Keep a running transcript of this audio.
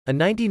A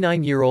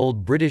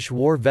 99-year-old British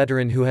war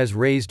veteran who has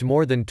raised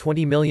more than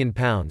 £20 million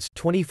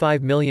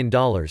 $25 million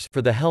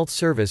for the health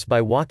service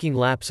by walking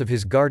laps of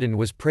his garden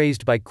was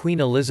praised by Queen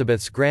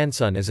Elizabeth's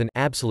grandson as an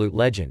absolute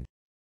legend.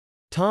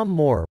 Tom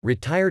Moore,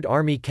 retired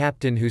Army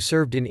captain who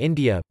served in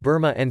India,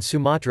 Burma and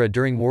Sumatra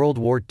during World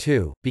War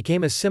II,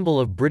 became a symbol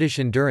of British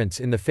endurance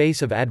in the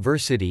face of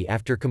adversity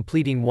after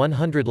completing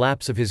 100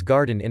 laps of his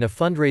garden in a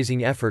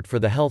fundraising effort for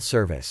the health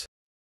service.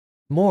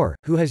 Moore,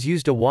 who has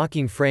used a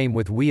walking frame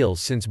with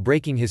wheels since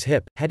breaking his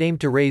hip, had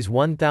aimed to raise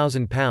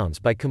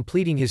 £1,000 by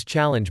completing his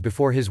challenge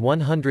before his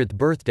 100th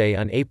birthday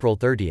on April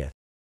 30.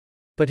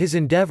 But his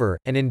endeavour,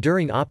 and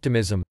enduring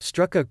optimism,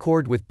 struck a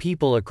chord with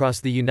people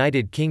across the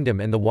United Kingdom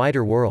and the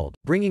wider world,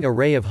 bringing a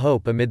ray of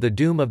hope amid the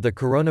doom of the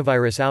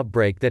coronavirus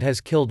outbreak that has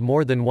killed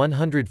more than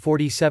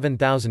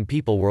 147,000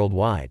 people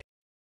worldwide.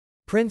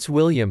 Prince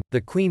William,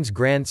 the Queen's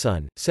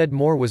grandson, said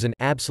Moore was an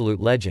absolute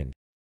legend.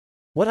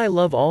 What I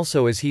love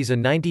also is he's a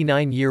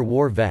 99-year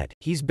war vet,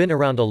 he's been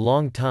around a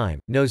long time,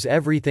 knows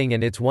everything,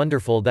 and it's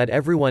wonderful that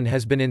everyone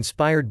has been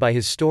inspired by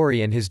his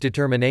story and his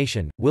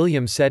determination,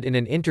 William said in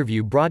an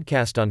interview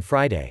broadcast on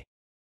Friday.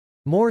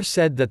 Moore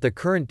said that the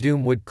current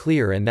doom would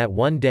clear and that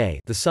one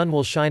day the sun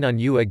will shine on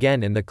you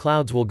again and the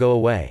clouds will go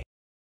away.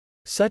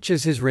 Such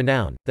is his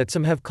renown, that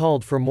some have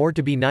called for Moore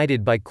to be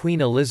knighted by Queen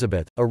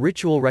Elizabeth, a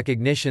ritual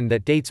recognition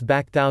that dates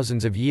back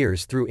thousands of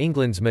years through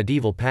England's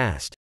medieval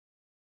past.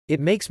 It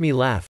makes me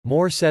laugh,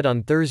 Moore said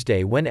on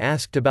Thursday when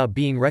asked about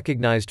being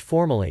recognised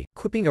formally,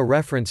 quipping a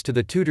reference to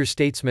the Tudor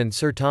statesman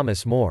Sir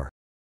Thomas More.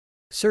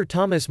 Sir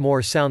Thomas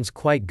More sounds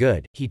quite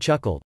good, he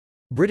chuckled.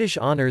 British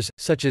honours,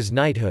 such as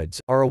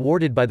knighthoods, are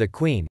awarded by the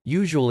Queen,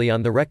 usually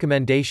on the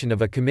recommendation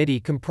of a committee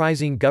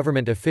comprising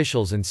government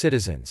officials and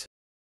citizens.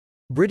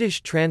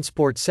 British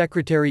Transport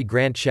Secretary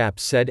Grant Shapps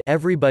said,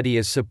 "Everybody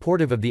is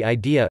supportive of the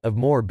idea of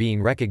More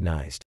being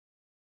recognised.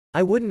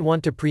 I wouldn't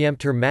want to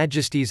preempt Her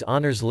Majesty's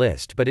honours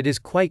list, but it is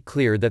quite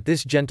clear that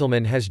this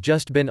gentleman has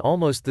just been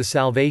almost the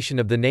salvation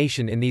of the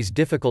nation in these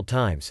difficult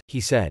times," he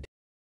said.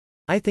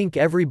 "I think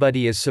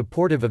everybody is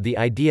supportive of the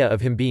idea of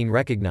him being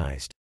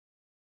recognised.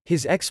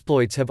 His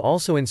exploits have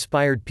also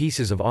inspired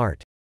pieces of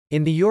art."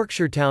 In the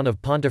Yorkshire town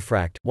of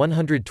Pontefract,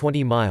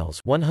 120 miles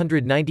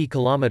 (190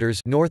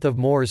 kilometers) north of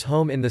Moore's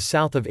home in the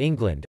south of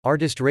England,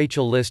 artist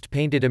Rachel List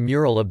painted a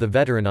mural of the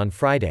veteran on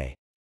Friday.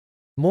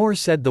 Moore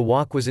said the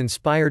walk was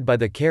inspired by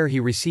the care he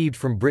received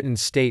from Britain's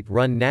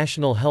state-run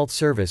National Health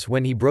Service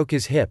when he broke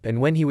his hip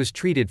and when he was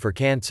treated for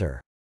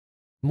cancer.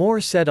 Moore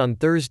said on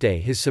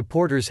Thursday his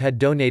supporters had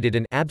donated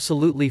an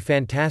absolutely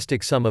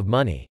fantastic sum of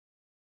money.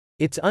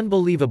 "It's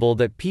unbelievable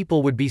that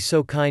people would be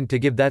so kind to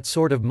give that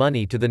sort of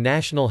money to the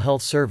National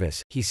Health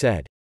Service," he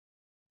said.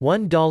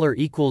 $1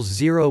 equals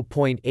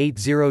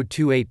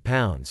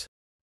 £0.8028.